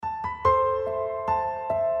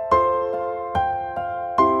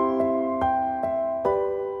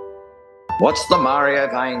What's the Mario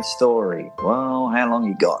Vayne story? Well, how long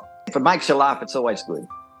you got? If it makes you laugh, it's always good.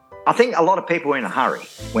 I think a lot of people are in a hurry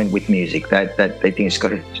when with music. That they think it's got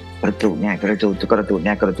to do it now, got to do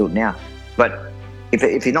it now. But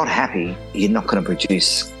if you're not happy, you're not going to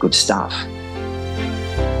produce good stuff.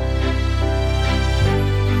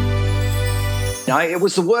 No, it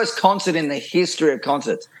was the worst concert in the history of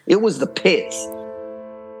concerts. It was the pits.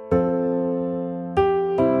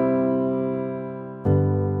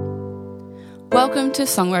 Welcome to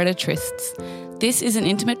Songwriter Trysts. This is an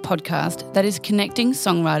intimate podcast that is connecting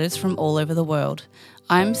songwriters from all over the world.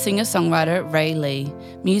 I'm singer-songwriter Ray Lee.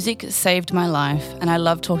 Music saved my life, and I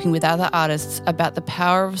love talking with other artists about the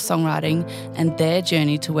power of songwriting and their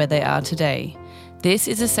journey to where they are today. This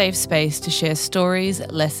is a safe space to share stories,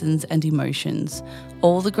 lessons, and emotions,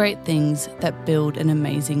 all the great things that build an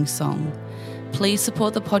amazing song. Please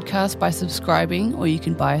support the podcast by subscribing, or you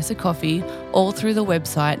can buy us a coffee, all through the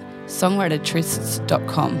website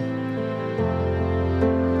songwritertrysts.com.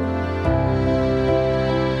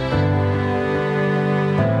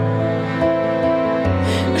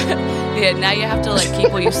 Yeah, now you have to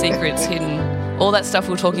keep all your secrets hidden. All that stuff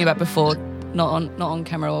we were talking about before, not on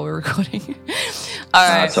camera while we're recording. All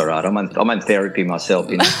right. That's all right. I'm in therapy myself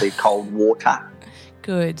in the cold water.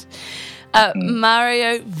 Good.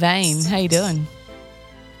 Mario Vayne, how you doing?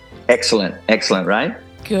 Excellent, Ray.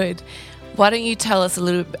 Good. Why don't you tell us a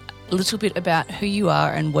little bit about who you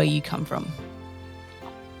are and where you come from?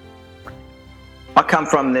 I come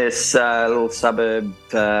from this little suburb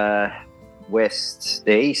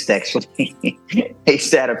east, actually,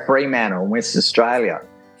 east out of Fremantle, West Australia.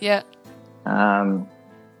 Yeah.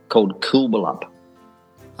 Called Coolbalup.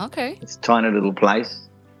 Okay. It's a tiny little place.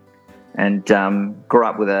 And grew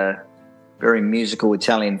up with a very musical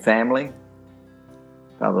Italian family.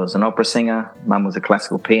 Father was an opera singer. Mum was a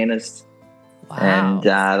classical pianist. Wow. And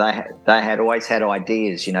they had always had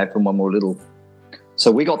ideas, from when we were little. So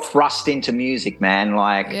we got thrust into music, man.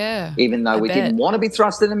 Even though we didn't want to be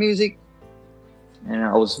thrust into music.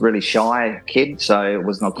 I was a really shy kid, so it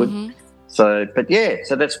was not good. Mm-hmm. So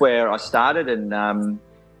that's where I started and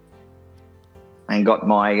got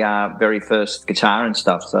my very first guitar and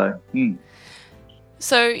stuff. So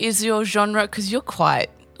is your genre, because you're quite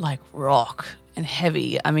rock and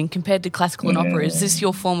heavy, I mean, compared to classical and opera, is this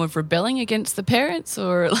your form of rebelling against the parents,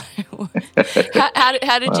 or how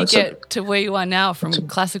did you get to where you are now from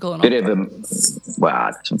classical and opera? It's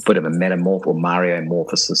a bit of a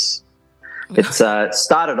Mario-morphosis. It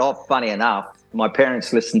started off, funny enough, my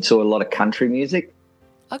parents listened to a lot of country music.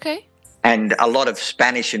 Okay. And a lot of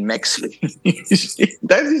Spanish and Mexican music.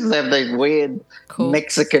 They used to have these weird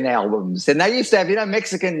Mexican albums. And they used to have,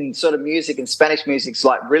 Mexican sort of music and Spanish music's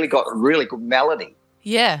really got really good melody.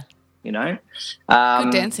 Yeah. Good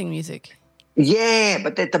dancing music. Yeah,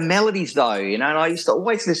 but the melodies though, and I used to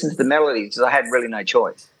always listen to the melodies because I had really no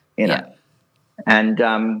choice, Yeah.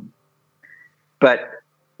 And, but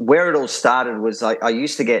where it all started was I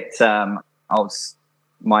used to get,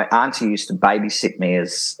 my auntie used to babysit me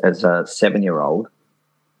as a 7-year-old,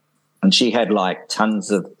 and she had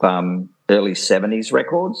tons of early 70s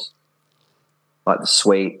records, like The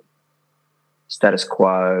Sweet, Status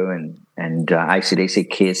Quo, and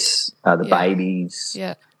AC/DC, Kiss, The Babies,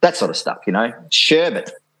 that sort of stuff,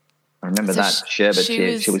 Sherbet. I remember that, Sherbet.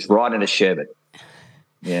 She was right into Sherbet.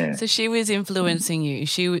 Yeah. So she was influencing you.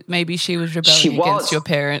 Maybe she was rebelling against your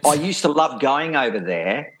parents. I used to love going over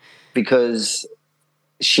there because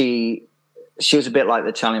she was a bit like the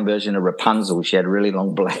Italian version of Rapunzel. She had really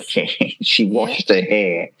long black hair. She washed her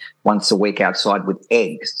hair once a week outside with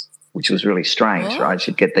eggs, which was really strange, right?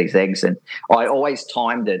 She'd get these eggs, and I always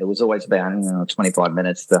timed it. It was always about 25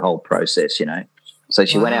 minutes, the whole process, So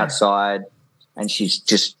she went outside, and she's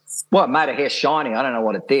just, it made her hair shiny. I don't know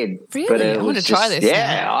what it did. Really? But I want to try this.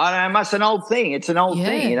 Yeah, I don't know. It's an old thing. It's an old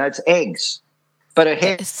thing, it's eggs. But her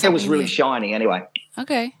hair was really shiny anyway.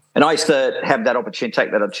 Okay. And I used to have that opportunity,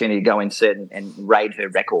 take that opportunity to go inside and raid her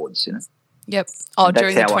records, Yep. Oh,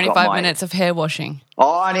 during the 25 minutes of hair washing. Oh,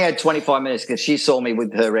 I only had 25 minutes because she saw me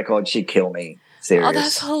with her record. She'd kill me. Serious. Oh,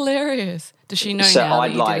 that's hilarious. Does she know now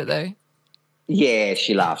that you did it, though? Yeah,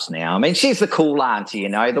 she laughs now. I mean, she's the cool auntie,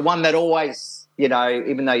 the one that always, even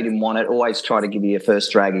though you didn't want it, always try to give you your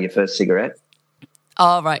first drag or your first cigarette.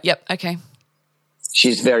 Oh, right. Yep. Okay.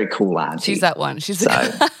 She's very cool auntie. She's that one.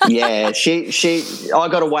 Yeah, I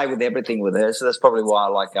got away with everything with her, so that's probably why I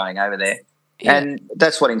like going over there. Yeah. And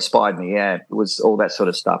that's what inspired me, it was all that sort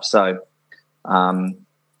of stuff. So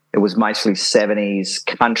it was mostly 70s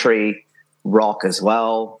country, rock as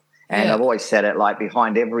well. And I've always said it,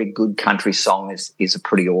 behind every good country song is a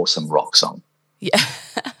pretty awesome rock song. Yeah.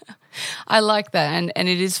 I like that. And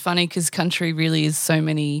it is funny because country really is so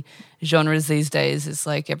many genres these days. It's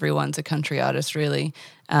like everyone's a country artist, really.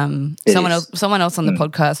 Someone else on the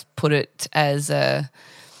podcast put it as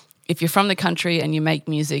if you're from the country and you make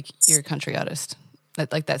music, you're a country artist.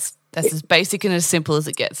 That's as basic and as simple as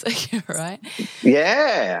it gets, right?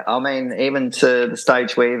 Yeah. I mean, even to the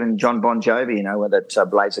stage where even John Bon Jovi, you know, with that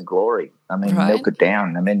Blaze of Glory, I mean, Milk It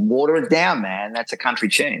Down. I mean, Water It Down, man, that's a country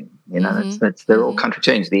tune. You know, they're all country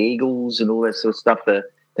tunes. The Eagles and all that sort of stuff,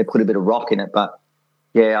 they put a bit of rock in it. But,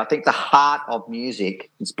 yeah, I think the heart of music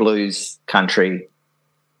is blues, country,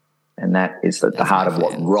 and that is the heart of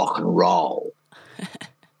what rock and roll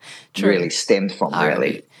really stems from,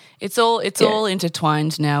 really. It's all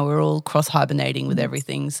intertwined now. We're all cross-hibernating with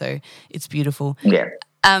everything, so it's beautiful. Yeah.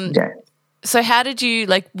 So how did you,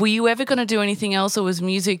 were you ever going to do anything else, or was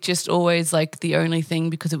music just always, the only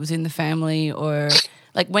thing because it was in the family? Or,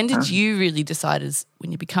 when did you really decide,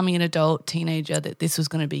 when you're becoming an adult, teenager, that this was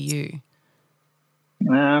going to be you?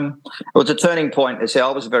 It was a turning point. See,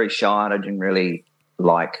 I was very shy and I didn't really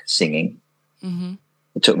like singing. Mm-hmm.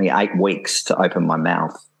 It took me 8 weeks to open my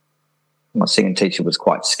mouth. My singing teacher was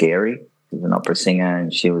quite scary. She was an opera singer,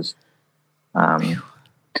 and she was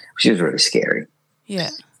really scary. Yeah.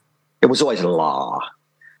 It was always la.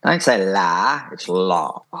 Don't say la, it's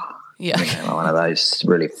la. Yeah. You know, one of those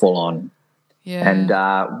really full on. Yeah. And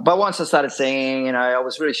but once I started singing, you know, I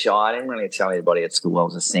was really shy. I didn't really tell anybody at school I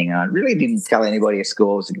was a singer. I really didn't tell anybody at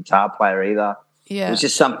school I was a guitar player either. Yeah. It was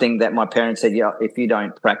just something that my parents said, yeah, if you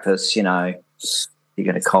don't practice, you know, you're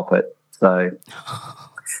going to cop it. So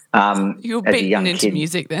you were beaten into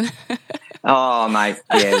music then. Oh, mate,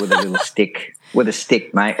 yeah, with a little stick. With a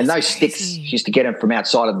stick, mate. And those sticks, she used to get them from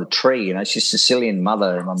outside of the tree. You know, she's Sicilian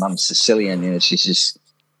mother. My mum's Sicilian. You know, she's just,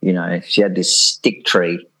 you know, she had this stick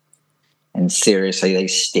tree. And seriously,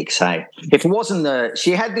 these sticks, hey. If it wasn't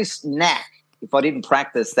she had this knack, if I didn't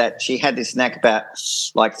practice that, she had this knack about,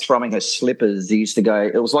 throwing her slippers. It used to go,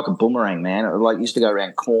 it was like a boomerang, man. It used to go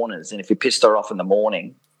around corners. And if you pissed her off in the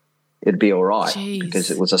morning, it'd be all right. Jeez. Because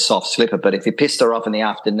it was a soft slipper. But if you pissed her off in the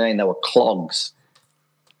afternoon, they were clogs.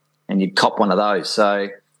 And you'd cop one of those. So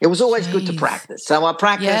it was always good to practice. So I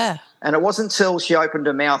practiced, and it wasn't until she opened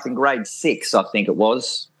her mouth in grade 6, I think it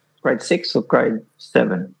was, grade 6 or grade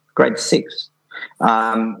 7, grade 6,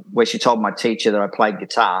 where she told my teacher that I played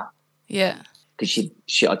guitar. Yeah. Because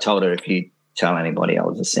I told her if you tell anybody I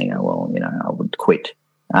was a singer, well, you know, I would quit.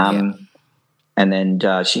 And then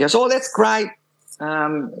she goes, oh, that's great.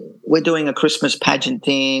 We're doing a Christmas pageant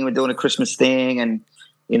thing. We're doing a Christmas thing, and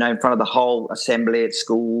you know, in front of the whole assembly at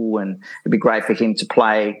school, and it'd be great for him to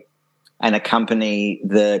play and accompany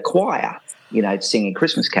the choir, you know, singing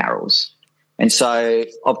Christmas carols. And so,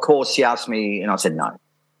 of course, she asked me, and I said, no, I'm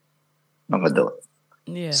not going to do it.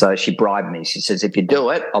 Yeah. So she bribed me. She says, if you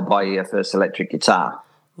do it, I'll buy you your first electric guitar.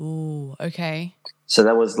 Ooh, okay. So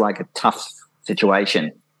that was like a tough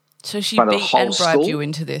situation. So she beat and bribed you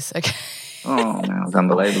into this, okay. Oh, man, it was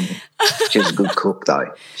unbelievable. She was a good cook,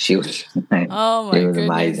 though. She was, man, oh my she was goodness.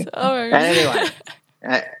 amazing. Oh my and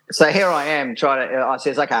anyway, so here I am trying to, I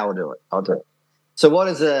says, okay, I'll do it. So what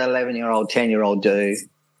does an 11-year-old, 10-year-old do?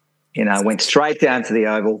 You know, went straight down to the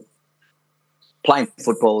Oval, playing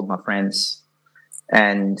football with my friends.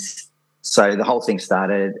 And so the whole thing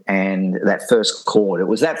started, and that first chord, it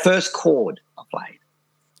was that first chord I played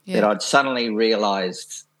that I'd suddenly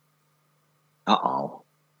realised,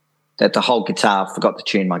 that the whole guitar forgot to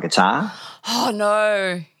tune my guitar. Oh,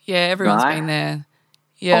 no. Yeah, everyone's been there.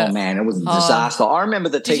 Yeah. Oh, man, it was a disaster. I remember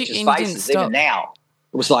the teachers' faces even now.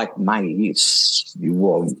 It was like, mate,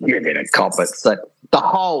 you're going to cop it. So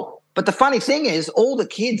but the funny thing is, all the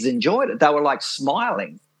kids enjoyed it. They were like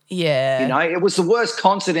smiling. Yeah. You know, it was the worst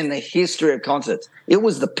concert in the history of concerts. It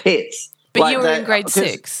was the pits. But you were in grade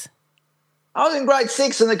 6. I was in grade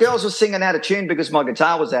 6, and the girls were singing out of tune because my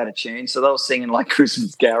guitar was out of tune, so they were singing like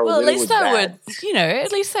Christmas carols. Well, at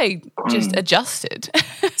least they just adjusted.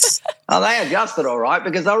 Oh, they adjusted all right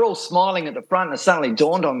because they were all smiling at the front, and it suddenly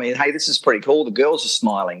dawned on me, hey, this is pretty cool. The girls are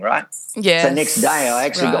smiling, right? Yeah. So next day I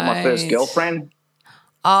actually got my first girlfriend.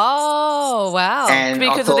 Oh, wow. And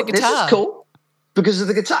because I thought, of the guitar. this is cool. Because of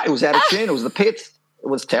the guitar. It was out of tune. It was the pits. It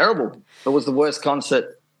was terrible. It was the worst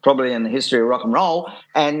concert probably in the history of rock and roll.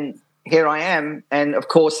 And here I am, and of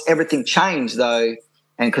course everything changed though,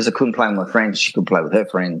 and because I couldn't play with my friends, she could play with her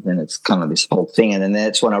friends, and it's kind of this whole thing. And then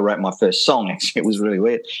that's when I wrote my first song. Actually, it was really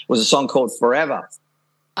weird. It was a song called Forever.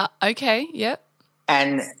 Okay, yep.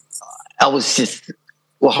 And I was just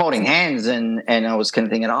holding hands, and I was kind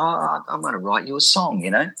of thinking, I'm going to write you a song, you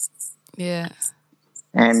know? Yeah.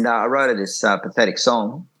 And I wrote her this pathetic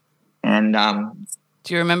song, and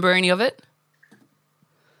do you remember any of it?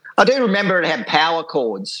 I do remember it had power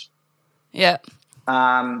chords. Yeah.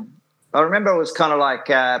 I remember it was kind of like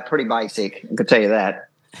pretty basic. I could tell you that.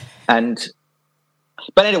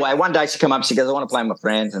 But anyway, one day she come up, she goes, I want to play with my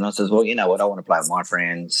friends. And I says, well, you know what? I want to play with my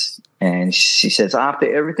friends. And she says,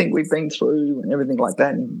 after everything we've been through and everything like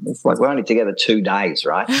that, and it's like we're only together 2 days,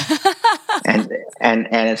 right? and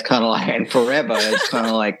it's kind of like, and forever. It's kind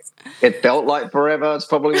of like, it felt like forever. It's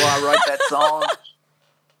probably why I wrote that song.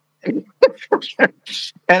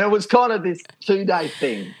 And it was kind of this 2-day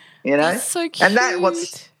thing, you know? That's so cute. And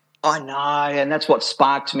I know, and that's what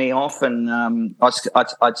sparked me off. And I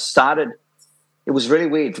started, it was really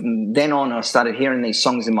weird. From then on, I started hearing these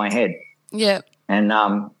songs in my head. Yeah. And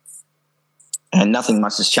nothing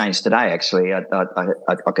much has changed today, actually. I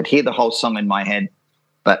could hear the whole song in my head,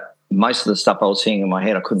 but most of the stuff I was hearing in my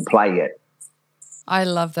head I couldn't play yet. I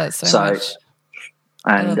love that so much.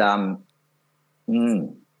 And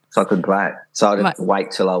so I couldn't play it. So I had to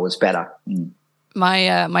wait till I was better.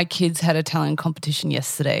 My kids had a talent competition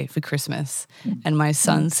yesterday for Christmas, and my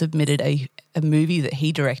son submitted a movie that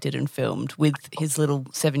he directed and filmed with his little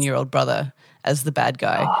 7-year-old brother as the bad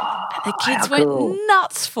guy. And the kids went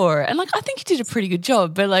nuts for it. And, like, I think he did a pretty good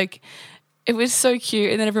job, but, like, it was so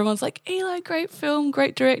cute. And then everyone's like, Eli, great film,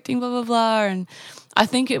 great directing, blah, blah, blah. And I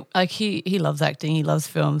think he loves acting, he loves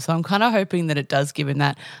film. So I'm kind of hoping that it does give him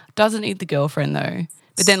that. Doesn't need the girlfriend though.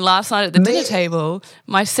 But then last night at the dinner table,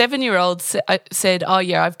 my 7-year-old said, oh,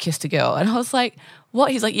 yeah, I've kissed a girl. And I was like,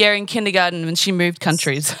 what? He's like, yeah, in kindergarten when she moved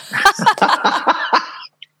countries.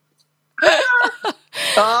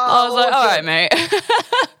 I was like, all right, mate.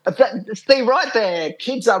 See, right there,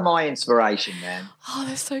 kids are my inspiration, man. Oh,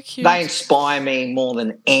 they're so cute. They inspire me more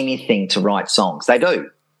than anything to write songs. They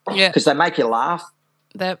do. Yeah. Because they make you laugh.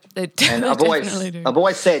 They and I've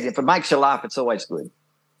always said, if it makes you laugh, it's always good.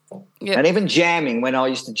 Yep. And even jamming, when I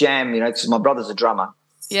used to jam, you know, because my brother's a drummer.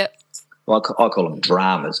 Yep. Well, I call them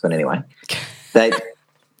dramas, but anyway.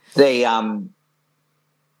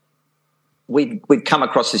 We'd come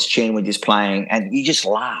across this tune we're just playing and you just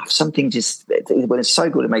laugh. Something just, when it's so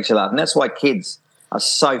good, it makes you laugh. And that's why kids are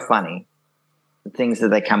so funny, the things that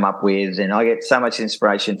they come up with. And I get so much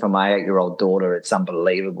inspiration from my 8-year-old daughter. It's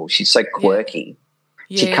unbelievable. She's so quirky.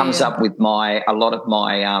 Yeah. She comes up with a lot of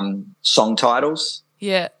my song titles.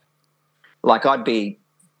 Yeah. Like I'd be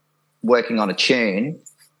working on a tune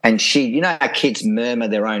and how kids murmur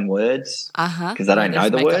their own words because they don't know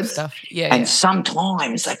the words. Yeah, and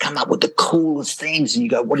sometimes they come up with the coolest things and you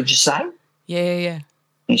go, what did you say? Yeah.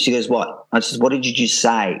 And she goes, what? I says, what did you just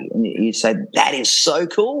say? And you say, that is so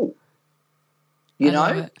cool. You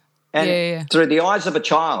know? And through the eyes of a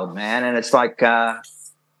child, man, and it's like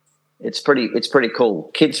it's pretty cool.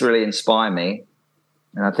 Kids really inspire me.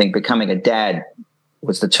 And I think becoming a dad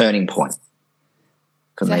was the turning point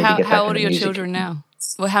for me to get back into music. How old are your children now?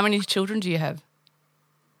 Well, how many children do you have?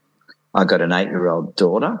 I got an 8-year-old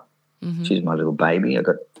daughter. Mm-hmm. She's my little baby. I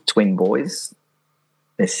got twin boys.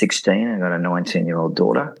 They're 16. I got a 19-year-old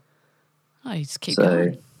daughter. Oh, you just keep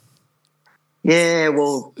going. Yeah,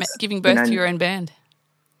 well, giving birth to your own band.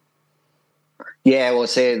 Yeah, well,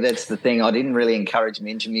 see, that's the thing. I didn't really encourage them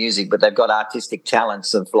into music, but they've got artistic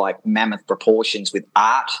talents of like mammoth proportions with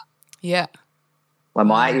art. Yeah. Like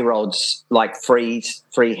my 8-year-old's like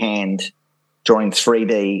freehand drawing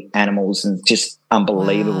 3D animals and just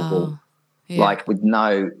unbelievable. Wow. Yeah. Like with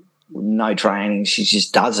no training, she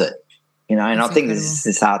just does it, you know. And that's I think incredible.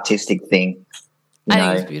 this artistic thing, I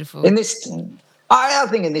think it's beautiful. I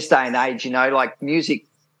think in this day and age, you know, like music,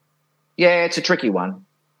 yeah, it's a tricky one.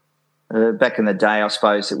 Back in the day, I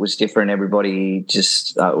suppose it was different. Everybody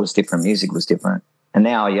just it was different. Music was different, and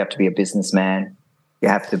now you have to be a businessman. You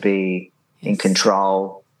have to be in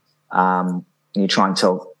control. You try and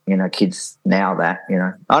tell kids now that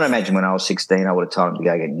I don't imagine when I was 16 I would have told them to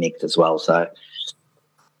go get nicked as well. So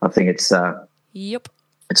I think it's yep,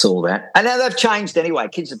 it's all that. And now they've changed anyway.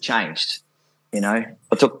 Kids have changed. I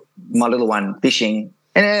took my little one fishing,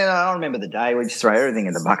 and I remember the day we just throw everything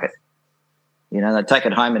in the bucket. They take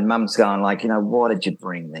it home and mum's going like, why did you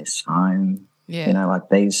bring this home? Yeah. Like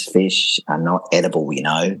these fish are not edible,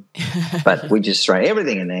 but we just throw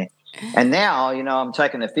everything in there. And now, I'm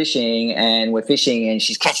taking her fishing and we're fishing and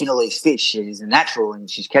she's catching all these fish. She's a natural and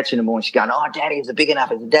she's catching them all and she's going, oh, daddies are big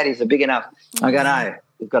enough. Daddies are big enough. I go, no,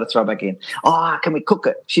 we've got to throw back in. Oh, can we cook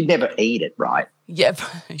it? She'd never eat it, right? Yep.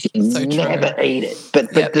 She'd never eat it.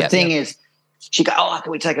 But the thing is, she go, oh, can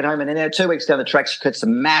we take it home? And then 2 weeks down the track, she cuts a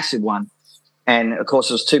massive one. And, of course,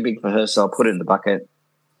 it was too big for her, so I put it in the bucket,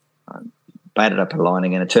 baited up her line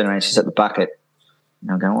again. I turned around, she's at the bucket.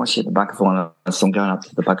 And I'm going, what's she at the bucket for? And so I'm going up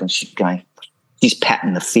to the bucket and she's going, she's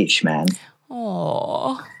patting the fish, man.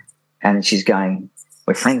 Aww. And she's going,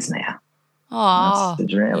 we're friends now. Oh,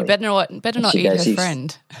 really. You better not eat her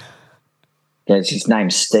friend. Goes, his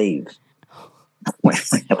name's Steve. Don't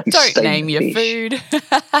Steve name your fish. food.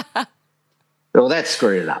 Well, that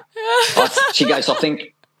screwed it up. She goes, I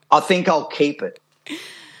think I'll keep it.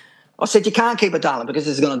 I said, you can't keep it, darling, because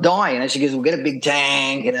it's going to die. And she goes, we'll get a big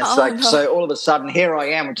tank. And it's So all of a sudden, here I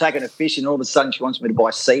am, I'm taking a fish, and all of a sudden she wants me to buy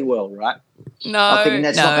SeaWorld, right? No, I'm thinking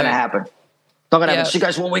that's not going to happen. Not going to happen. She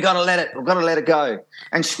goes, well, we've got to let it go.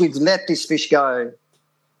 And we've let this fish go.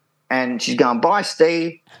 And she's going, bye,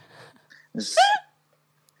 Steve. This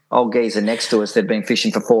old geezer next to us, they'd been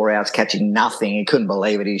fishing for 4 hours, catching nothing. He couldn't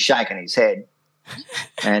believe it. He was shaking his head.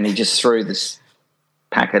 And he just threw this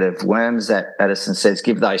packet of worms at us and says,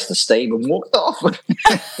 give those to Steve, and walked off.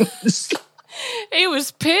 He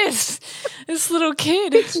was pissed. This little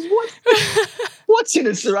kid. What's in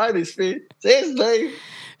his throat, this fish? There's Steve.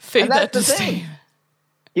 Feed that to Steve.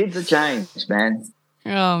 Kids are changed, man.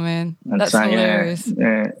 Oh, man. That's hilarious.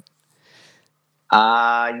 Yeah.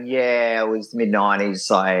 It was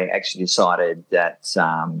mid-90s. I actually decided that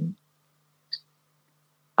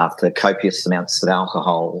after copious amounts of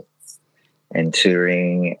alcohol and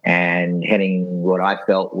touring and heading what I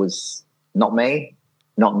felt was not me,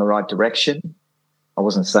 not in the right direction, I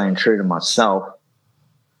wasn't staying true to myself.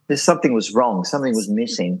 Something was wrong. Something was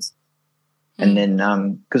missing. And then,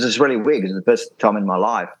 because it's really weird, because the first time in my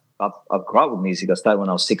life, I've grown up with music. I started when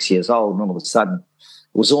I was 6 years old, and all of a sudden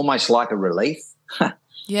it was almost like a relief.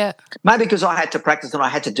 Yeah. Maybe because I had to practice and I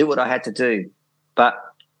had to do what I had to do. But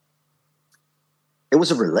it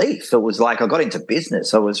was a relief. It was like I got into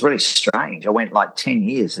business. It was really strange. I went like 10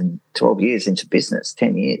 years and 12 years into business,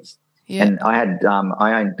 10 years. Yeah. And I had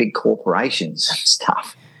I owned big corporations and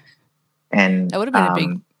stuff. And that would have been a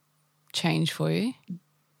big change for you.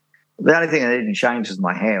 The only thing that didn't change was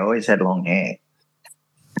my hair. I always had long hair.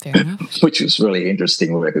 Fair enough. Which was really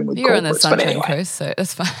interesting working with corporates. You're on the Sunshine Coast, so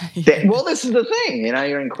that's fine. Yeah, well, this is the thing.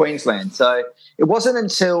 You're in Queensland. So it wasn't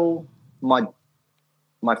until my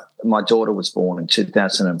daughter was born in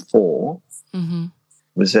 2004. Mm-hmm.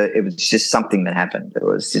 It was just something that happened. It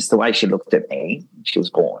was just the way she looked at me. She was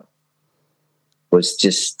born. Was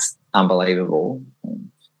just unbelievable.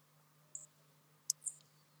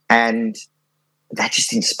 And that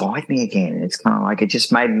just inspired me again. It's kind of like it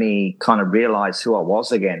just made me kind of realize who I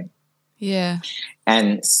was again. Yeah.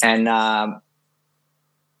 And I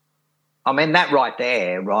mean, that right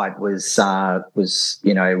there, was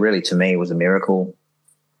really to me was a miracle,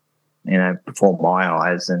 before my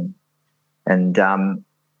eyes. And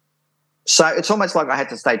so it's almost like I had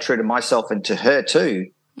to stay true to myself and to her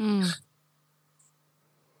too.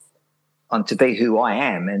 On to be who I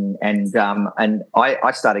am, and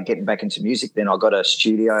I started getting back into music. Then I got a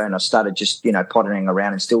studio and I started just pottering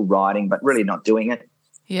around and still writing, but really not doing it.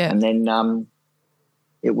 Yeah. And then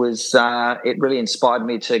it really inspired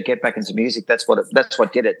me to get back into music. That's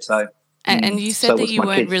what did it. So and you said that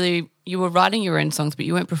you were writing your own songs, but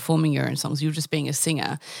you weren't performing your own songs. You were just being a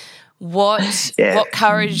singer. What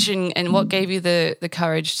courage and what gave you the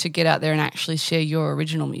courage to get out there and actually share your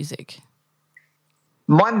original music?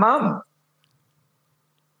 My mum.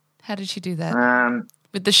 How did she do that?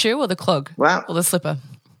 With the shoe or the clog? Well, or the slipper?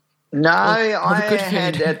 No, I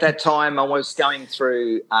had at that time I was going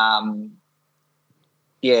through a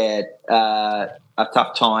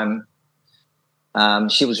tough time.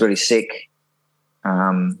 She was really sick,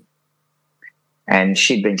 and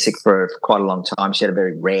she'd been sick for quite a long time. She had a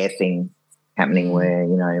very rare thing happening where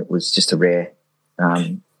it was just a rare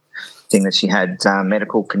thing that she had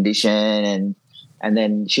medical condition and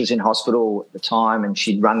then she was in hospital at the time, and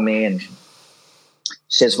she'd rung me and she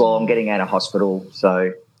says, well, I'm getting out of hospital.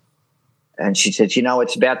 So, and she said,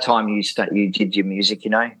 it's about time you did your music,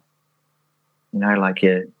 it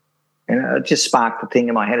just sparked the thing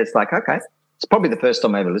in my head. It's like, okay, it's probably the first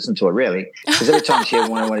time I ever listened to it, really, because every time she ever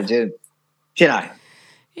wanted to do, Yeah.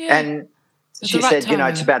 And she said,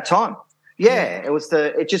 it's about time. Yeah,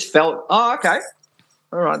 it just felt, oh, okay,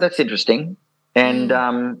 all right, that's interesting. And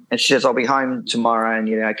she says, I'll be home tomorrow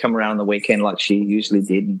and, come around on the weekend like she usually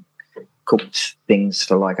did and cooked things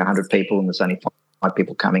for like 100 people, and there's only 5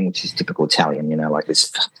 people coming, which is typical Italian, like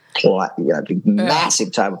this big,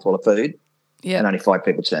 massive table full of food and only 5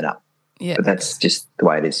 people turn up. Yeah. But that's just the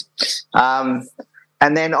way it is. And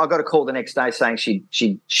then I got a call the next day saying she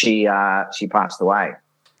passed away.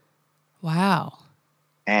 Wow.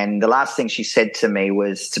 And the last thing she said to me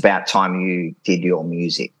was, it's about time you did your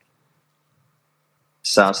music.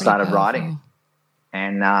 So I started writing,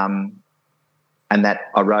 and that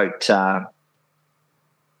I wrote a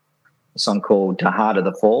song called "Heart of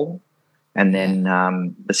the Fall," And then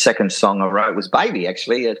the second song I wrote was Baby,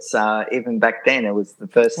 actually. It's even back then it was the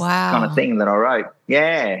first kind of thing that I wrote.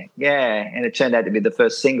 Yeah. And it turned out to be the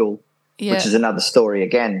first single, which is another story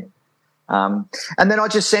again. And then I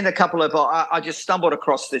just sent a couple of I just stumbled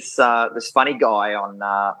across this funny guy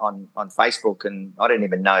on Facebook, and I didn't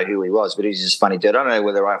even know who he was, but he was just funny dude. I don't know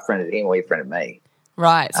whether I friended him or he friended me.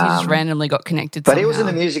 Right, so you just randomly got connected somehow. But he was in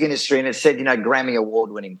the music industry, and it said, Grammy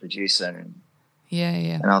award-winning producer. And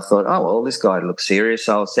And I thought, oh, well, this guy looks serious.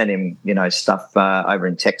 I'll send him, stuff over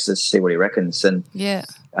in Texas, see what he reckons. And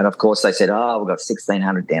of course they said, oh, we've got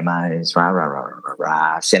 1,600 demos,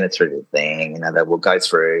 send it through the thing, that we'll go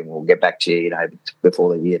through and we'll get back to you,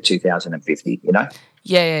 before the year 2050,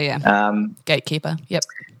 Gatekeeper, yep.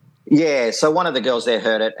 Yeah, so one of the girls there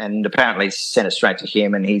heard it and apparently sent it straight to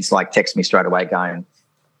him, and he's like texted me straight away going,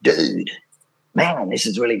 dude, man, this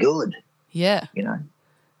is really good. Yeah. And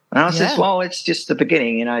I said, well, it's just the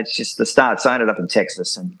beginning, it's just the start. So I ended up in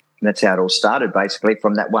Texas, and that's how it all started, basically,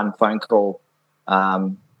 from that one phone call.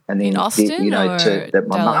 And then, in Austin to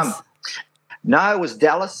my mum. No, it was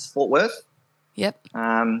Dallas, Fort Worth. Yep.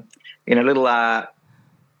 In a little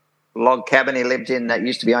log cabin he lived in that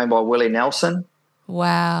used to be owned by Willie Nelson.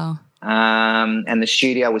 Wow. And the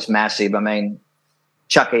studio was massive. I mean,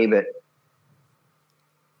 Chuck Ebert,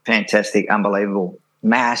 fantastic, unbelievable,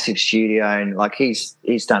 massive studio, and like he's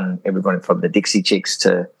done everybody from the Dixie Chicks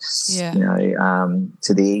to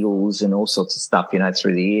to the Eagles and all sorts of stuff,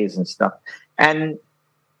 through the years and stuff. And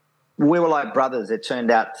we were like brothers. It turned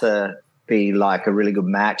out to be like a really good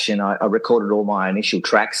match, and I recorded all my initial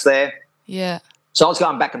tracks there. Yeah. So I was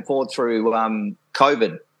going back and forth through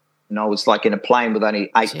COVID. And I was like in a plane with only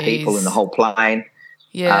 8 people in the whole plane.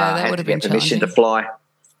 Yeah, that would have been permission to fly.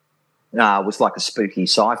 It was like a spooky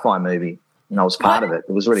sci-fi movie, and I was part of it.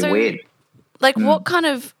 It was really weird. Like what kind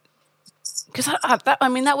of – because,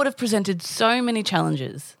 that would have presented so many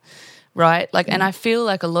challenges, right? Like, and I feel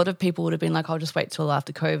like a lot of people would have been like, I'll just wait till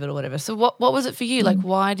after COVID or whatever. So what was it for you? Like,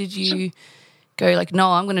 why did you go like,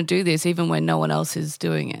 no, I'm going to do this even when no one else is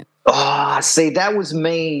doing it? Oh, see, that was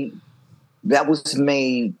me. That was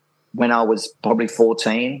me when I was probably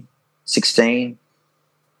 14, 16.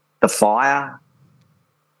 The fire.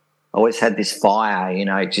 I always had this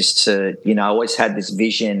fire, just to, I always had this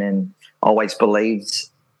vision and always believed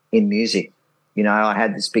in music. I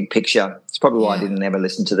had this big picture. It's probably why I didn't ever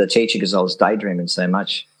listen to the teacher, because I was daydreaming so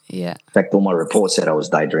much. Yeah. In fact, all my reports said I was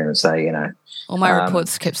daydreaming, so, All my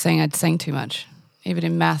reports kept saying I'd sang too much, even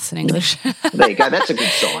in maths and English. There you go. That's a good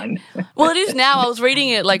sign. Well, it is now. I was reading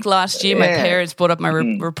it like last year. My parents brought up my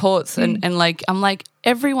reports, and like I'm like,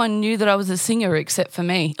 everyone knew that I was a singer except for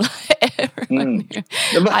me. Everyone knew.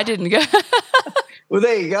 I didn't go. Well,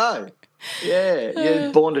 there you go. Yeah,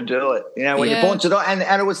 you're born to do it. When you're born to do it.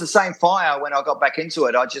 And it was the same fire when I got back into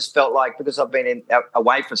it. I just felt like, because I've been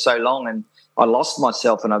away for so long, and I lost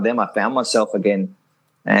myself, and then I found myself again.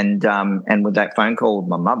 And with that phone call with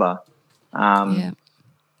my mother,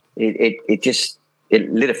 it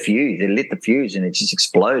lit a fuse. It lit the fuse, and it just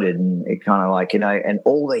exploded. And it kind of like, and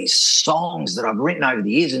all these songs that I've written over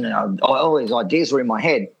the years, and all these ideas were in my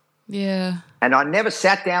head. Yeah. And I never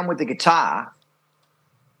sat down with the guitar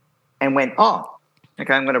and went, oh,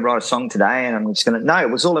 okay, I'm going to write a song today, and I'm just going to – no, it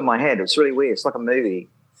was all in my head. It was really weird. It's like a movie.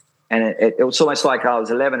 And it was almost like I was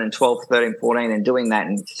 11 and 12, 13, 14 and doing that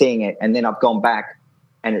and seeing it, and then I've gone back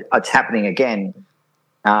and it's happening again.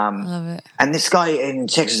 Love it. And this guy in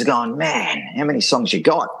Texas is going, man, how many songs you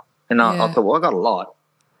got? And I thought, well, I got a lot.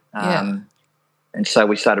 And so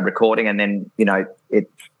we started recording, and then,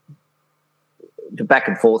 the back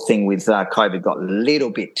and forth thing with COVID got a little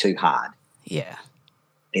bit too hard. Yeah.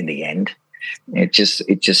 In the end, it just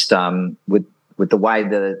with the way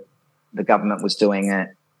the government was doing it,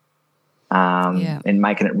 and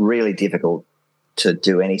making it really difficult to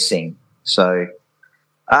do anything. So,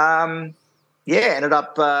 ended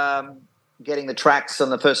up getting the tracks on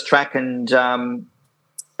the first track, and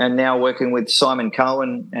now working with Simon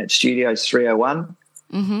Cohen at Studios 301.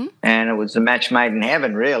 Mm-hmm. And it was a match made in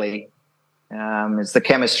heaven, really. The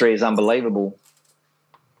chemistry is unbelievable.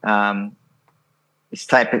 He's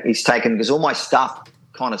taken, because all my stuff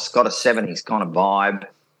kind of got a 70s kind of vibe,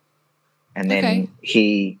 and then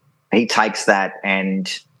he takes that,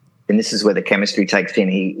 and this is where the chemistry takes in.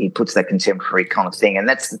 He puts that contemporary kind of thing, and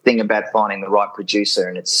that's the thing about finding the right producer,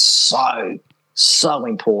 and it's so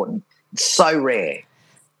important. It's so rare.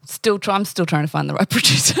 I'm still trying to find the right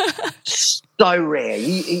producer. So rare.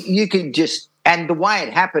 You can just, and the way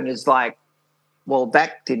it happened is like, well,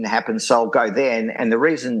 that didn't happen, so I'll go there. And the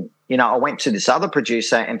reason, I went to this other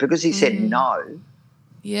producer, and because he said no,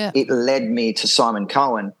 it led me to Simon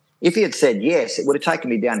Cohen. if he had said yes, it would have taken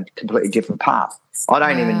me down a completely different path. I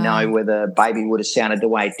don't even know whether Baby would have sounded the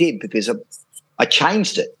way it did because I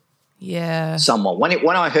changed it. Yeah. Somewhat.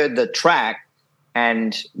 When I heard the track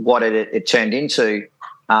and what it turned into,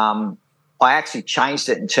 I actually changed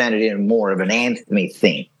it and turned it into more of an anthemy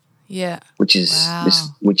thing. Yeah. Which is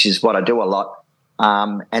what I do a lot.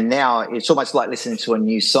 And now it's almost like listening to a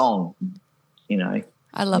new song, you know.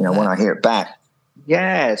 I love that. When I hear it back.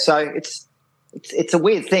 Yeah, so it's a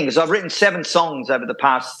weird thing because I've written 7 songs over the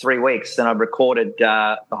past 3 weeks and I've recorded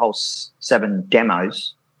the whole 7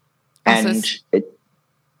 demos. And it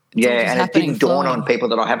didn't dawn on people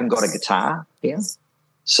that I haven't got a guitar here.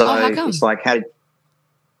 So it's like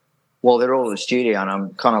well, they're all in the studio and I'm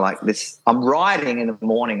kind of like this. I'm riding in the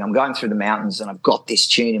morning. I'm going through the mountains and I've got this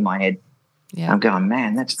tune in my head. Yeah. I'm going,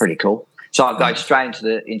 man, that's pretty cool. So I go straight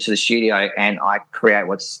into the studio and I create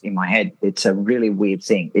what's in my head. It's a really weird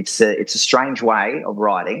thing. It's a strange way of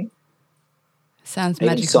writing. Sounds Even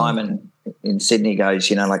magical. Simon in Sydney goes,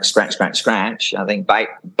 like scratch, scratch, scratch. I think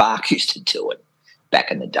Bach used to do it back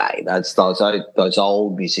in the day. Those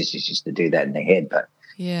old musicians used to do that in their head. But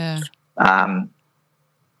yeah,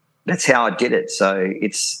 that's how I did it. So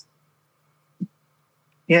it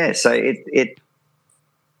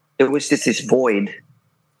was just this void.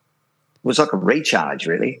 It was like a recharge,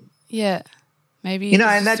 really. Yeah, maybe.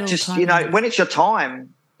 And that just, when it's your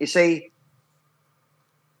time, you see,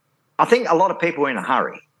 I think a lot of people are in a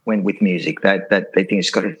hurry with music. That they think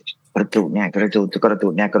it's got to do it now, got to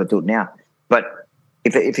do it now. But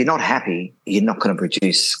if you're not happy, you're not going to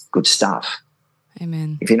produce good stuff.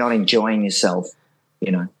 Amen. If you're not enjoying yourself,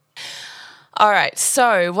 All right.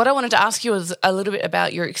 So what I wanted to ask you was a little bit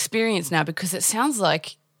about your experience now, because it sounds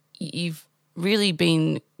like you've really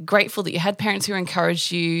been grateful that you had parents who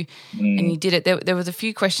encouraged you and you did it. There was a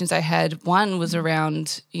few questions I had. One was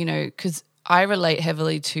around, because I relate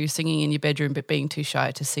heavily to singing in your bedroom but being too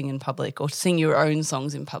shy to sing in public or to sing your own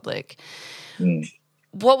songs in public.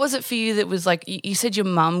 What was it for you that was like, you said your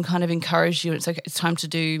mum kind of encouraged you and it's like, it's time to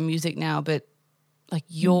do music now, but like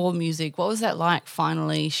your music, what was that like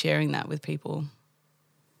finally sharing that with people?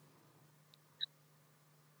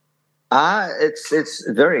 It's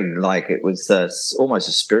very like it was almost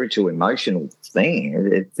a spiritual, emotional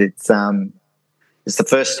thing. It's the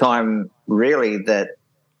first time really that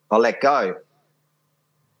I let go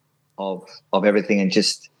of everything and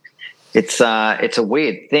just it's a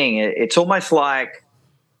weird thing. It's almost like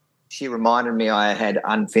she reminded me I had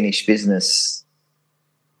unfinished business.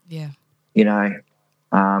 Yeah.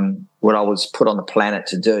 What I was put on the planet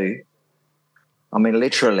to do. I mean,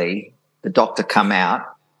 literally, the doctor come out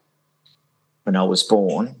when I was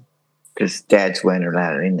born because dads weren't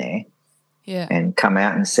allowed in there. Yeah. And come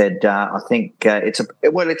out and said, I think it's a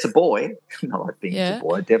boy. No, I think it's a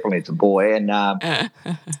boy. Definitely it's a boy. And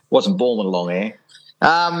wasn't born with long hair.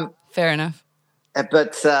 Fair enough.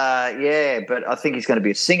 But I think he's going to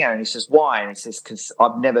be a singer. And he says, why? And he says, because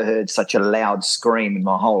I've never heard such a loud scream in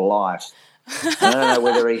my whole life. I don't know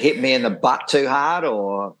whether he hit me in the butt too hard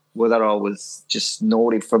or whether I was just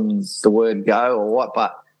naughty from the word go or what,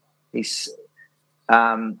 but it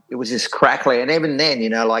was just crackly. And even then,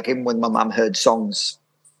 even when my mum heard songs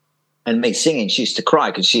and me singing, she used to cry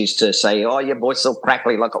because she used to say, oh, your voice is so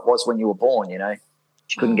crackly like it was when you were born,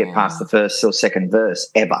 She couldn't get past the first or second verse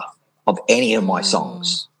ever of any of my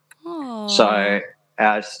songs. So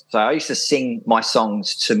I used to sing my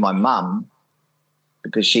songs to my mum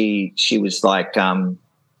because she was like, and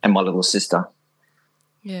my little sister.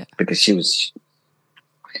 Yeah. Because she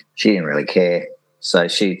didn't really care. So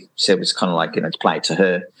she said it was kind of like, to play it to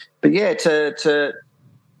her. But yeah, to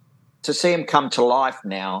see him come to life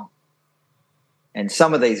now and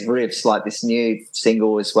some of these riffs, like this new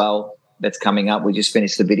single as well that's coming up, we just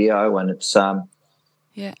finished the video and it's a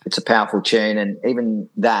powerful tune. And even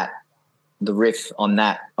that, the riff on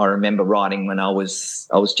that, I remember writing when I was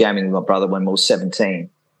jamming with my brother when we were 17.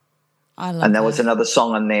 I love and there that. was another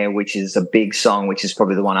song on there, which is a big song, which is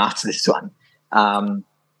probably the one after this one,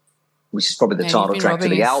 which is probably the title track to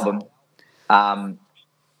the album,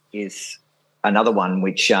 is another one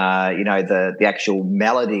which, the actual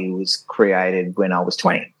melody was created when I was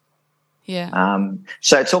 20. Yeah.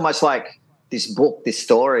 So it's almost like this book, this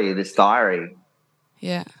story, this diary.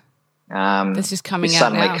 Yeah. That's just coming out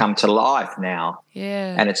suddenly now. Come to life now.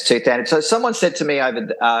 Yeah. And it's 2000. So someone said to me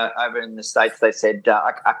over in the States, they said,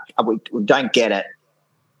 we don't get it.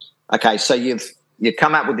 Okay, so you've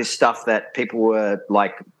come up with this stuff that people were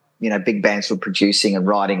like, big bands were producing and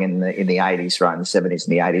writing in the 80s, right, in the 70s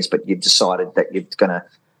and the 80s, but you've decided that you're going to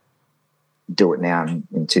do it now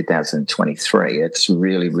in 2023. It's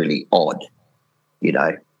really, really odd,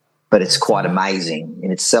 but it's quite amazing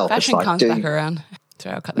in itself. Fashion it's like, comes dude, back around.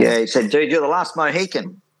 Sorry, I'll cut that. Yeah, he said, dude, you're the last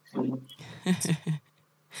Mohican. I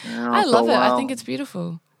love it. I think it's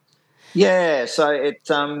beautiful. Yeah, so it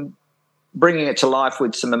bringing it to life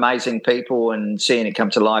with some amazing people and seeing it come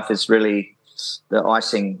to life is really the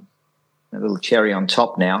icing, a little cherry on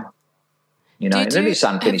top now. You know, it is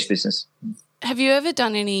unfinished business. Have you ever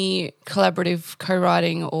done any collaborative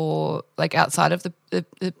co-writing or like outside of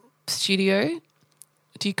the studio?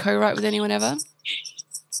 Do you co-write with anyone ever?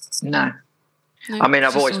 No. I mean,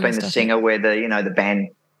 I've always been the singer where the band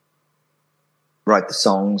wrote the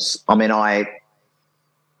songs. I mean, I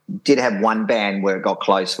did have one band where it got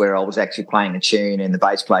close where I was actually playing a tune and the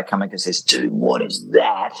bass player coming and says, dude, what is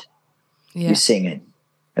that you're singing?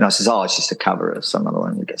 And I says, oh, it's just a cover of some other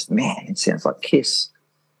one. And he goes, man, it sounds like Kiss.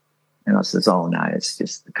 And I says, oh, no, it's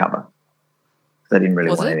just the cover. They didn't really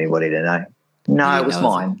want anybody to know. No, it was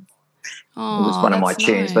mine. Oh, it was one of my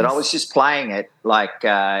tunes. nice. But I was just playing it like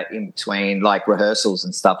in between like rehearsals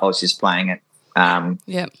and stuff. I was just playing it. And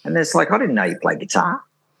it's like, I didn't know you played guitar.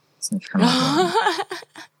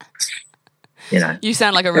 You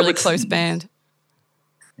sound like a really close band.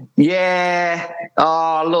 Yeah.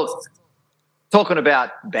 Oh, look, talking about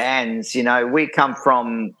bands, we come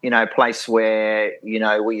from, a place where,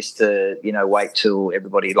 we used to, wait till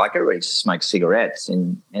everybody used to smoke cigarettes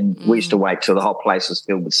and we used to wait till the whole place was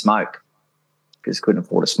filled with smoke because couldn't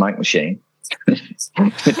afford a smoke machine.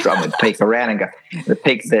 The drum would peek around and go,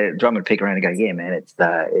 the drum would peek around and go, yeah, man,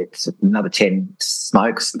 it's another 10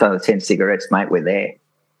 smokes, another 10 cigarettes, mate, we're there,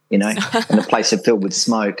 and the place is filled with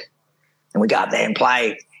smoke and we go up there and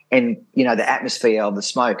play. And, the atmosphere of the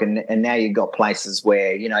smoke. And now you've got places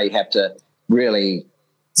where, you have to really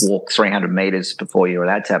walk 300 metres before you're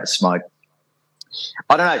allowed to have a smoke.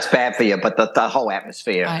 I don't know, it's bad for you, but the whole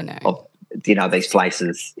atmosphere of, these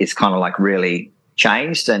places is kind of like really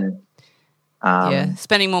changed. And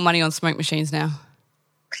spending more money on smoke machines now.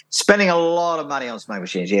 Spending a lot of money on smoke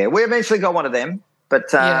machines, yeah. We eventually got one of them.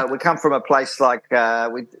 But we come from a place like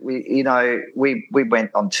we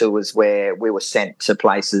went on tours where we were sent to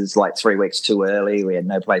places like 3 weeks too early. We had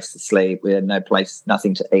no place to sleep. We had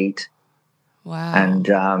nothing to eat. Wow.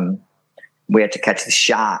 And we had to catch the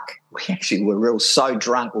shark. We actually were so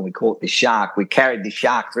drunk when we caught the shark. We carried the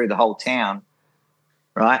shark through the whole town,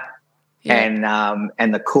 right? Yeah.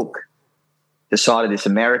 And the cook this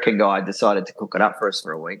American guy decided to cook it up for us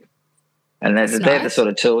for a week. And they're the sort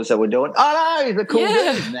of tours that we're doing. Oh, no, he's a cool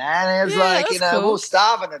dude, man. It was cool. We were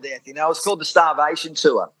starving to death, It was called the Starvation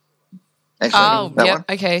Tour. Actually,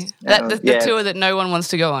 okay. The tour that no one wants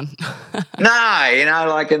to go on. No,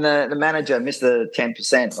 and the manager, Mr.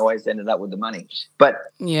 10%, always ended up with the money. But,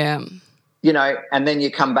 and then you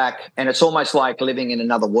come back and it's almost like living in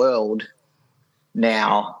another world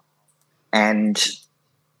now and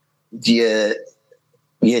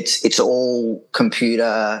it's all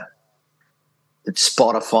computer. It's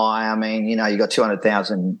Spotify. I mean, you got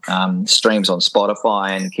 200,000 streams on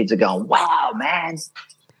Spotify and kids are going, wow, man,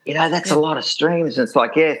 that's a lot of streams. And it's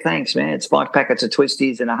like, yeah, thanks, man. It's 5 packets of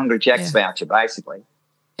Twisties and a Hungry Jack's voucher, basically.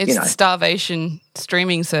 It's the starvation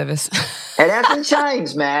streaming service. It hasn't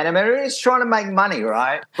changed, man. I mean, it is trying to make money,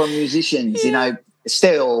 right, from musicians,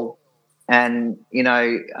 still. And,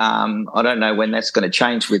 I don't know when that's going to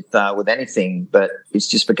change with anything, but it's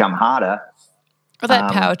just become harder. Well,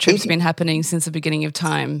 that power trip's been happening since the beginning of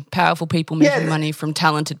time. Powerful people making money from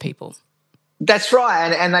talented people. That's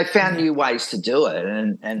right, and they found new ways to do it,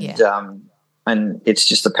 and it's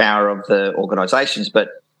just the power of the organisations. But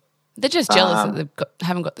they're just jealous that they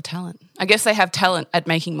haven't got the talent. I guess they have talent at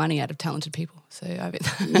making money out of talented people. So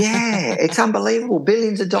it's unbelievable,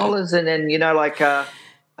 billions of dollars, and then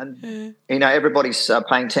everybody's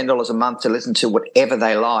paying $10 a month to listen to whatever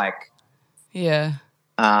they like. Yeah.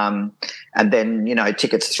 And then,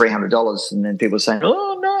 tickets $300 and then people are saying,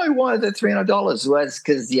 oh, no, why is it $300? Well, it's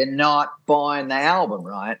because you're not buying the album,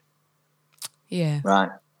 right? Yeah.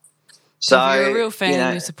 Right. So if you're a real fan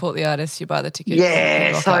and you support the artist, you buy the ticket.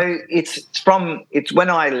 Yeah, so it's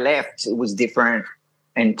when I left, it was different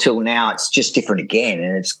until now it's just different again.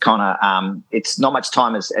 And it's kind of it's not much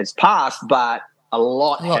time has passed, but a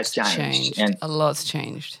lot has changed. And a lot's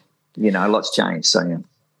changed. A lot's changed, so yeah.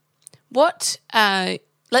 What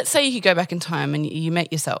let's say you could go back in time and you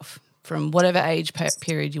met yourself from whatever age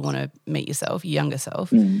period you want to meet yourself, your younger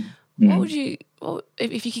self. What would you,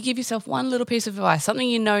 if you could give yourself one little piece of advice, something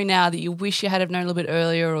you know now that you wish you had have known a little bit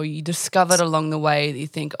earlier or you discovered along the way that you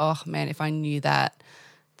think, oh, man, if I knew that,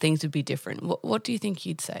 things would be different. What do you think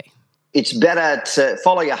you'd say? It's better to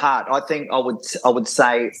follow your heart. I think I would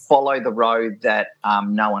say follow the road that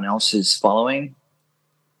no one else is following.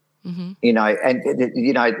 you know, and,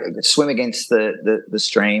 you know, swim against the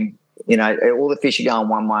stream. You know, all the fish are going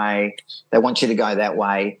one way. They want you to go that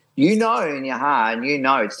way. You know in your heart, and you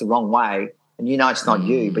know it's the wrong way, and you know it's not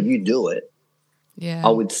you, but you do it. Yeah. I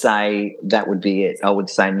would say that would be it. I would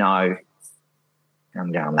say, no,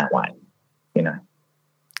 I'm going that way, you know.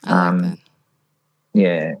 I like that.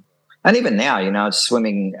 Yeah. And even now, you know,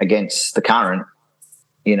 swimming against the current,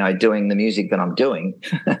 you know, doing the music that I'm doing.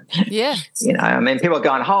 Yeah. You know, I mean, people are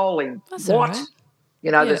going, holy, That's what? all right.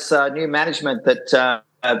 You know, this new management that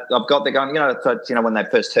I've got, they're going, you know, I thought, you know, when they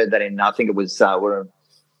first heard that I think it was, we're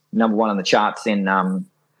number one on the charts in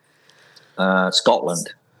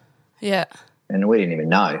Scotland. Yeah. And we didn't even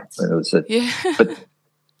know. It was Yeah. But,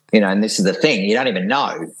 you know, and this is the thing, you don't even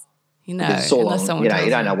know. You know, It's all unless on, someone you know, tells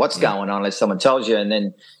you don't know what's going on unless someone tells you. And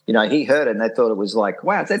then, you know, he heard it and they thought it was like,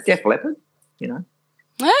 wow, is that Def Leppard? You know?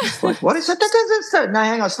 It's like, what is it? No,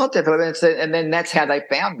 hang on, it's not Def Leppard. And then that's how they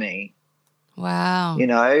found me. Wow. You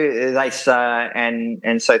know, they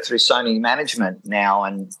and so through Sony management now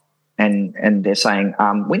and they're saying,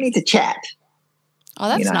 we need to chat. Oh,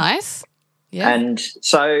 that's nice. Yeah. And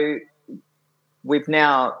so we've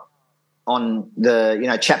now on the, you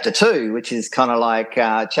know, chapter 2, which is kind of like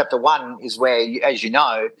chapter 1 is where, as you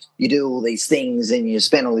know, you do all these things and you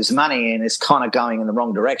spend all this money and it's kind of going in the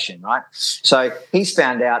wrong direction, right? So he's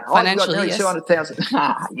found out, you've got nearly 200,000.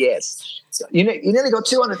 Yes. You nearly got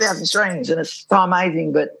 200,000 streams and it's so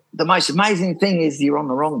amazing, but the most amazing thing is you're on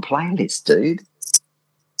the wrong playlist, dude.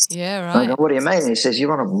 Yeah, right. I go, what do you mean? He says,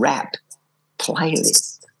 you're on a rap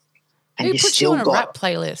playlist. And Who put you on a rap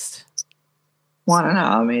playlist? Well, I don't know.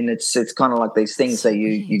 I mean, it's kind of like these things that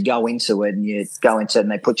you go into it and you go into it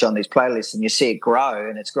and they put you on these playlists and you see it grow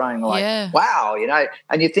and it's growing like, wow, you know,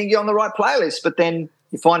 and you think you're on the right playlist, but then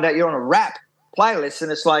you find out you're on a rap playlist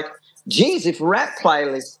and it's like, geez, if rap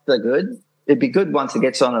playlists are good, it'd be good once it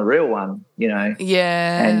gets on a real one, you know.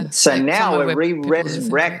 Yeah. And so like now we're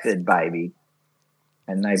resurrected, baby.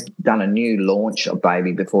 And they've done a new launch of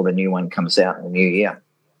Baby before the new one comes out in the new year.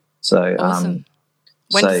 So awesome.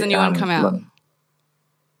 When does the new one come out?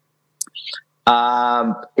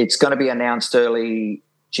 It's going to be announced early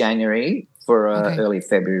January for an early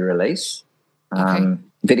February release.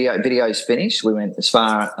 Video's finished. We went as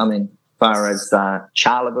far as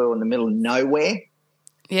Charleville in the middle of nowhere.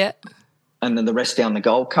 Yeah. And then the rest down the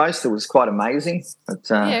Gold Coast. It was quite amazing. But,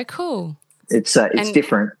 yeah, cool. It's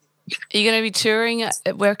different. Are you going to be touring?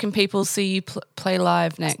 Where can people see you play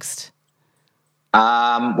live next?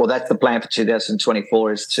 Well, that's the plan for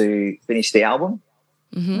 2024 is to finish the album.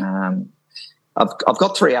 Mm-hmm. I've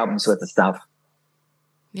got 3 albums worth of stuff.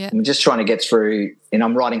 Yeah. I'm just trying to get through, and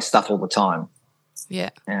I'm writing stuff all the time.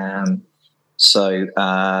 Yeah. So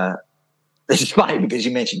it's funny because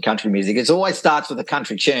you mentioned country music. It always starts with a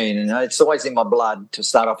country tune, and it's always in my blood to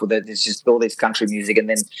start off with it. It's just all this country music, and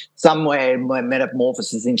then somewhere my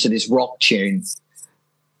metamorphosis into this rock tune.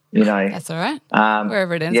 You know, that's all right.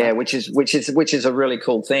 Wherever it ends. Yeah, which is a really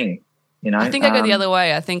cool thing. You know, I think I go the other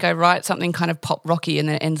way. I think I write something kind of pop rocky and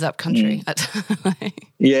then it ends up country.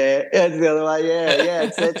 Yeah, it's the other way.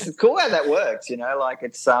 Yeah. It's cool how that works. You know, like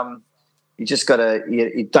it's you just gotta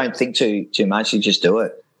you don't think too much. You just do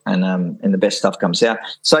it, and the best stuff comes out.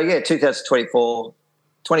 So yeah,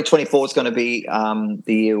 2024 is going to be the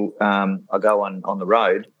year I go on the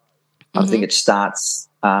road. I think it starts.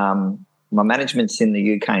 My management's in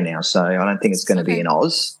the UK now, so I don't think it's going to be in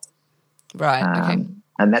Oz. Right. Okay.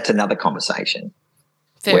 And that's another conversation.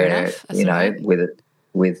 Fair enough. That's right.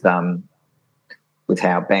 with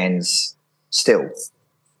how bands still.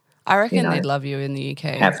 I reckon they'd love you in the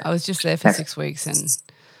UK. I was just there for 6 weeks, and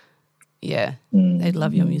they'd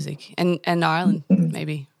love your music, and Ireland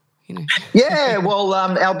maybe. You know. Yeah, well,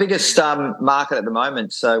 our biggest market at the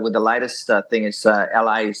moment. So with the latest thing is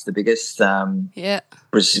LA is the biggest.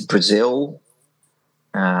 Brazil,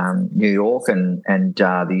 New York, and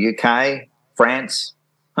the UK, France.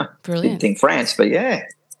 Brilliant. Didn't think France, but yeah.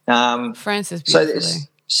 France is beautiful. So it's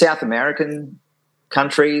South American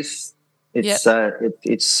countries. It's I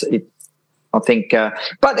think,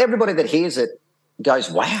 but everybody that hears it goes,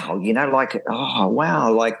 wow, you know, like, oh,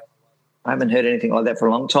 wow, like I haven't heard anything like that for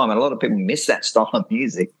a long time. And a lot of people miss that style of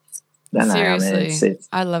music. Seriously,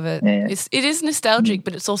 I love it. Yeah. It is nostalgic,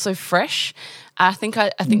 but it's also fresh. I think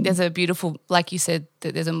there's a beautiful, like you said,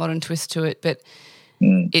 that there's a modern twist to it, but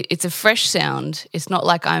it's a fresh sound. It's not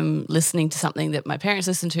like I'm listening to something that my parents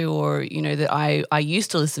listened to or, you know, that I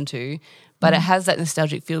used to listen to, but it has that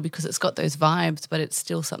nostalgic feel because it's got those vibes, but it's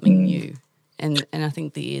still something new. And I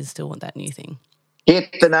think the ears still want that new thing.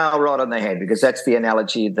 Hit the nail right on the head, because that's the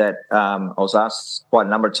analogy that I was asked quite a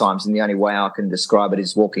number of times, and the only way I can describe it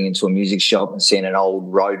is walking into a music shop and seeing an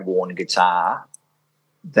old road-worn guitar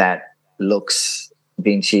that looks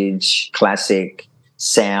vintage, classic,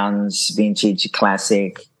 sounds vintage,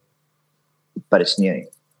 classic, but it's new.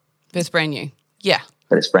 But it's brand new. Yeah.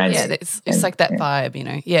 But it's brand new. Yeah, it's like that vibe, you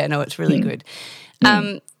know. Yeah, no, it's really good.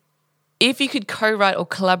 If you could co-write or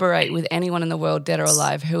collaborate with anyone in the world, dead or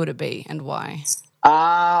alive, who would it be and why?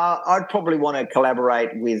 I'd probably want to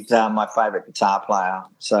collaborate with my favourite guitar player,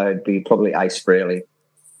 so it'd be probably Ace Frehley.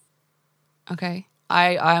 Okay.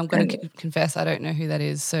 I'm going to confess I don't know who that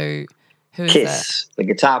is, so who is Kiss, that? The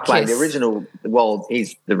guitar player, Kiss. the original, well,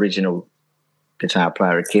 he's the original guitar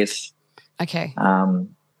player at Kiss. Okay. I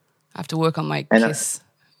have to work on my Kiss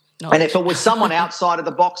knowledge. And if it was someone outside of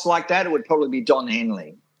the box like that, it would probably be Don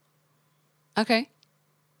Henley. Okay.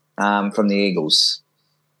 From the Eagles.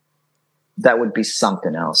 That would be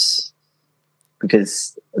something else,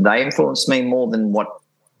 because they influenced me more than what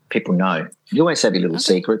people know. You always have your little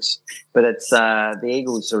secrets, but it's the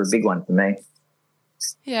Eagles are a big one for me.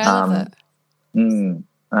 Yeah, I love that.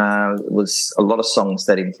 It was a lot of songs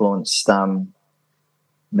that influenced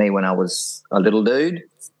me when I was a little dude.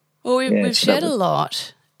 Well, we've shared a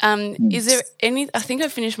lot. Is there any? I think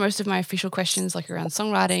I've finished most of my official questions, like around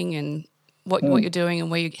songwriting and what you're doing and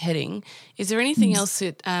where you're heading. Is there anything else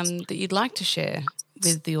that that you'd like to share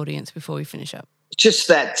with the audience before we finish up? Just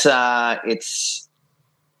that it's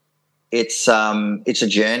a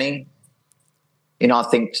journey. You know, I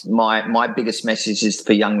think my biggest message is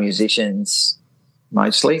for young musicians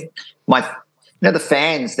mostly. The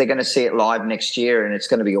fans, they're going to see it live next year and it's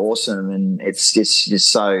going to be awesome, and it's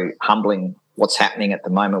just so humbling what's happening at the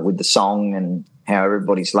moment with the song and how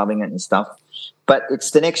everybody's loving it and stuff. But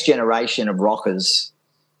it's the next generation of rockers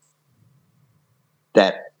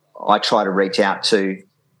that I try to reach out to,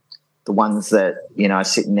 the ones that, you know, are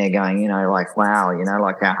sitting there going, you know, like, wow, you know,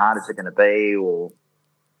 like how hard is it going to be, or,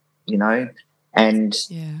 you know, and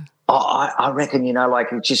I reckon, you know, like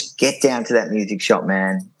just get down to that music shop,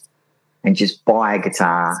 man, and just buy a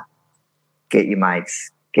guitar, get your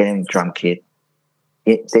mates, get them a drum kit.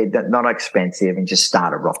 They're not expensive, and just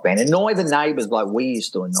start a rock band. Annoy the neighbours like we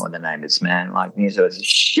used to annoy the neighbours, man. Like, you know,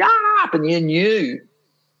 shut up, and you knew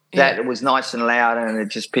that it was nice and loud and it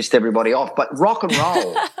just pissed everybody off. But rock and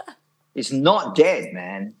roll is not dead,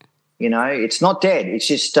 man. You know, it's not dead. It's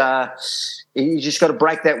just you just got to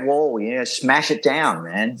break that wall, you know, smash it down,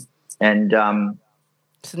 man. And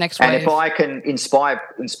it's the next wave. And if I can inspire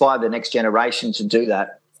the next generation to do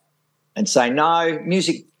that and say, no,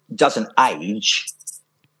 music doesn't age.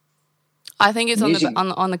 I think it's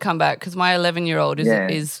on the comeback, because my 11-year-old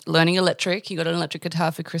is learning electric. He got an electric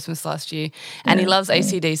guitar for Christmas last year, and he loves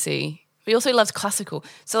AC/DC. He also loves classical.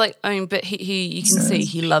 So, like, I mean, but he you can see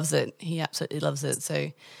he loves it. He absolutely loves it.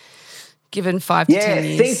 So, given 5 to 10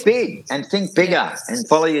 years, think big and think bigger and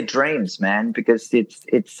follow your dreams, man, because it's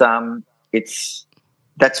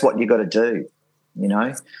that's what you got to do, you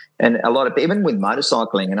know. And a lot of, even with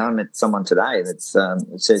motorcycling, and I met someone today that's that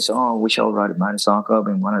says, "Oh, I wish I rode a motorcycle. I've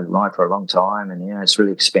been wanting to ride for a long time, and you know it's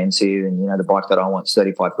really expensive. And you know the bike that I want is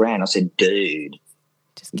 $35,000." I said, "Dude,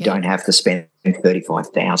 you don't have to spend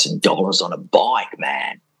 $35,000 on a bike,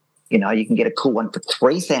 man. You know you can get a cool one for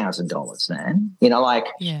 $3,000, man. You know, like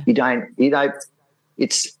you don't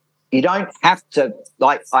have to.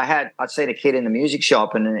 Like I'd seen a kid in the music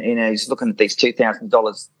shop, and you know he's looking at these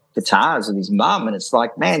 $2,000 guitars with his mum, and it's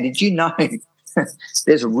like, man, did you know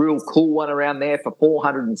there's a real cool one around there for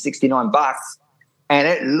 $469 and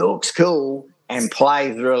it looks cool and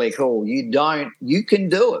plays really cool. You can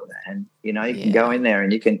do it, man. You know, you can go in there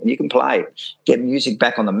and you can play, get music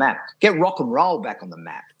back on the map, get rock and roll back on the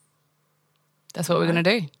map. That's what we're going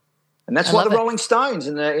to do. And that's why the Rolling Stones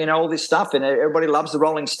and all this stuff, and everybody loves the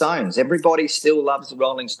Rolling Stones. Everybody still loves the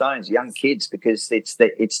Rolling Stones, young kids, because it's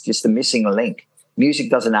just the missing link. Music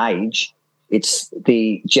doesn't age. It's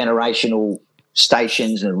the generational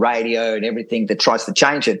stations and radio and everything that tries to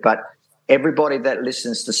change it. But everybody that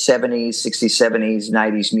listens to 70s, 60s, 70s and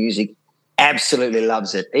 80s music absolutely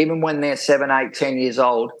loves it. Even when they're 7, 8, 10 years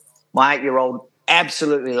old, my 8-year-old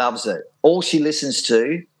absolutely loves it. All she listens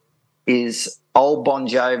to is old Bon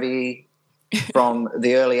Jovi from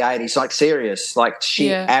the early 80s, like serious. Like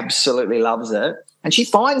she absolutely loves it. And she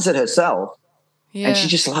finds it herself. Yeah. And she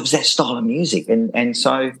just loves that style of music. And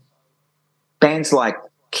so bands like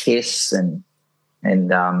Kiss and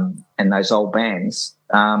those old bands,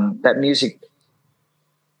 that music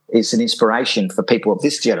is an inspiration for people of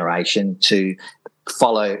this generation to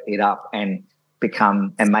follow it up and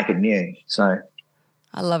become and make it new. So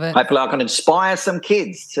I love it. Hopefully I can inspire some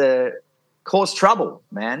kids to cause trouble,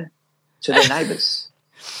 man, to their neighbours.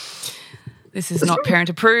 This is not parent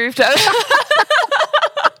approved.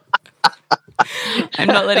 I'm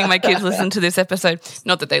not letting my kids listen to this episode.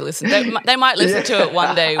 Not that they listen. They might listen to it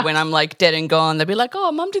one day when I'm like dead and gone. They'll be like,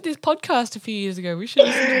 "Oh, Mum did this podcast a few years ago. We should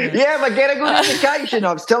listen to it." Yeah, but get a good education.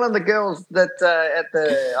 I was telling the girls that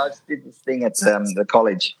I did this thing at the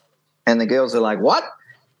college, and the girls are like, "What?"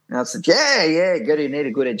 And I said, "Yeah, you need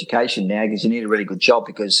a good education now because you need a really good job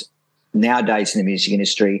because nowadays in the music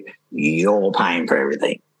industry, you're paying for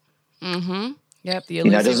everything." Mm-hmm. Yep. It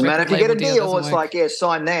doesn't matter if you get a deal. It's like,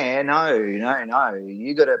 sign there. No.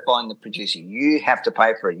 You got to find the producer. You have to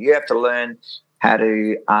pay for it. You have to learn how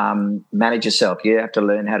to manage yourself. You have to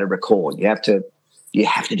learn how to record. You have to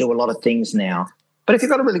do a lot of things now. But if you've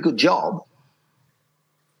got a really good job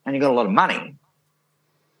and you've got a lot of money,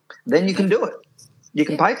 then you can do it. You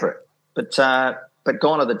can pay for it. But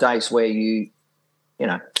gone are the days where you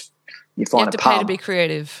find you have to pub. pay to be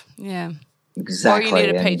creative. Yeah. Exactly. Or you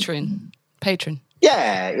need a patron.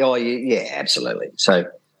 Yeah. Oh, yeah, absolutely. So,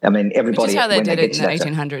 I mean, everybody. Which is how they did it in the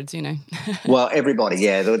 1800s, Well, everybody,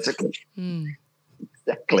 yeah. Exactly,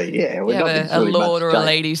 yeah. You have a lord or a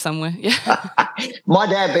lady somewhere. Yeah. My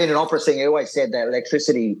dad, being an opera singer, he always said that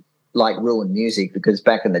electricity, ruined music because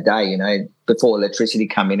back in the day, before electricity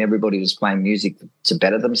come in, everybody was playing music to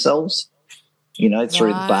better themselves, through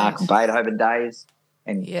the Bach and Beethoven days.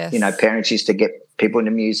 And, parents used to get people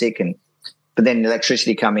into music but then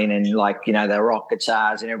electricity come in and they're rock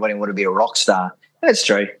guitars and everybody wanted to be a rock star. That's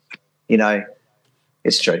true.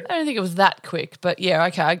 It's true. I don't think it was that quick, but yeah,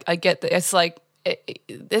 okay, I get that. It's like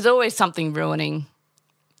there's always something ruining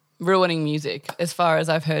music as far as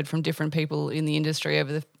I've heard from different people in the industry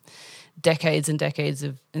over the decades and decades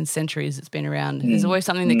and centuries it's been around. There's always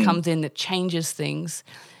something that comes in that changes things.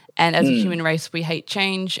 And as a human race, we hate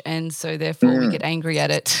change, and so therefore we get angry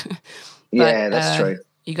at it. Yeah, that's true.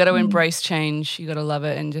 You got to embrace change. You got to love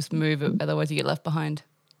it and just move it. Otherwise, you get left behind.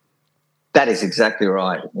 That is exactly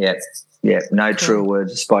right. Yeah. No true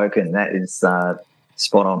words spoken. That is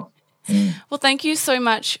spot on. Well, thank you so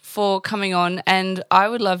much for coming on, and I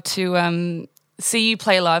would love to see you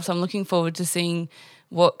play live. So I'm looking forward to seeing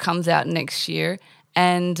what comes out next year.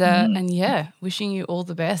 And wishing you all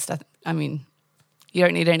the best. I mean, you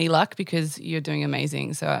don't need any luck because you're doing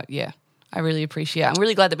amazing. So I really appreciate it. I'm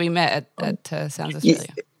really glad that we met at Sounds Australia.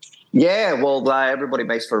 Yeah, well, everybody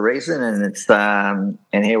makes for a reason, and it's and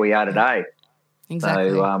here we are today.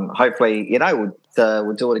 Exactly. So hopefully,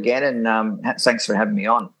 we'll do it again. And thanks for having me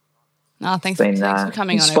on. Oh, thanks for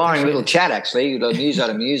coming on. Inspiring little chat, actually. Muso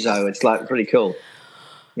to muso. It's pretty cool.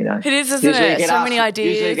 It is, isn't it? So many ideas.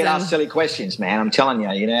 Usually you get asked silly questions, man. I'm telling you,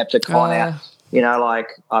 you have to find out.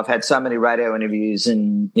 I've had so many radio interviews,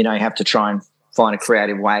 and you have to try and find a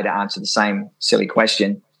creative way to answer the same silly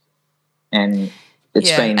question. And it's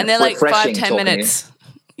been and they're like 5-10 minutes.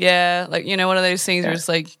 Yeah, one of those things where it's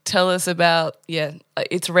like, tell us about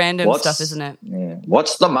it's random stuff, isn't it? Yeah.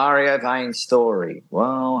 What's the Mario Vayne story?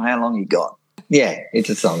 Well, how long you got? Yeah, it's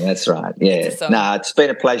a song. That's right. Yeah. No, it's been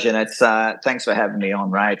a pleasure. And it's thanks for having me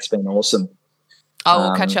on, Ray. It's been awesome.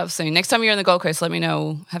 We'll catch up soon. Next time you're on the Gold Coast, let me know.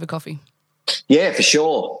 We'll have a coffee. Yeah, for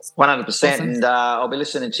sure. 100%. Awesome. And I'll be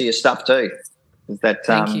listening to your stuff too.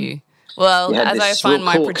 Thank you. Well, as I find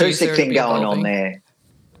my producer, acoustic thing going on there.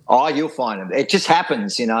 Oh, you'll find it. It just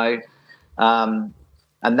happens, and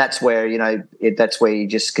that's where that's where you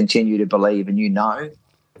just continue to believe, and it's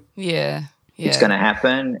going to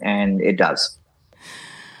happen, and it does.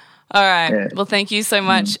 All right. Yeah. Well, thank you so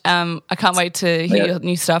much. I can't wait to hear your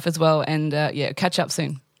new stuff as well, and catch up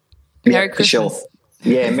soon. Merry Christmas. For sure.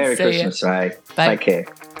 Yeah, Merry Christmas, Ray. Bye. Take care.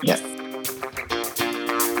 Yeah.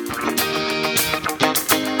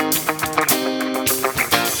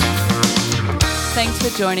 Thanks for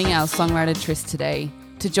joining our Songwriter Tryst today.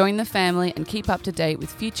 To join the family and keep up to date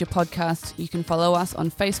with future podcasts, you can follow us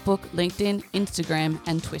on Facebook, LinkedIn, Instagram,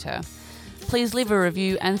 and Twitter. Please leave a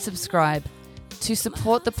review and subscribe. To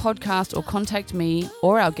support the podcast or contact me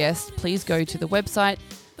or our guests, please go to the website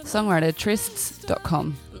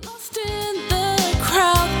songwritertrysts.com.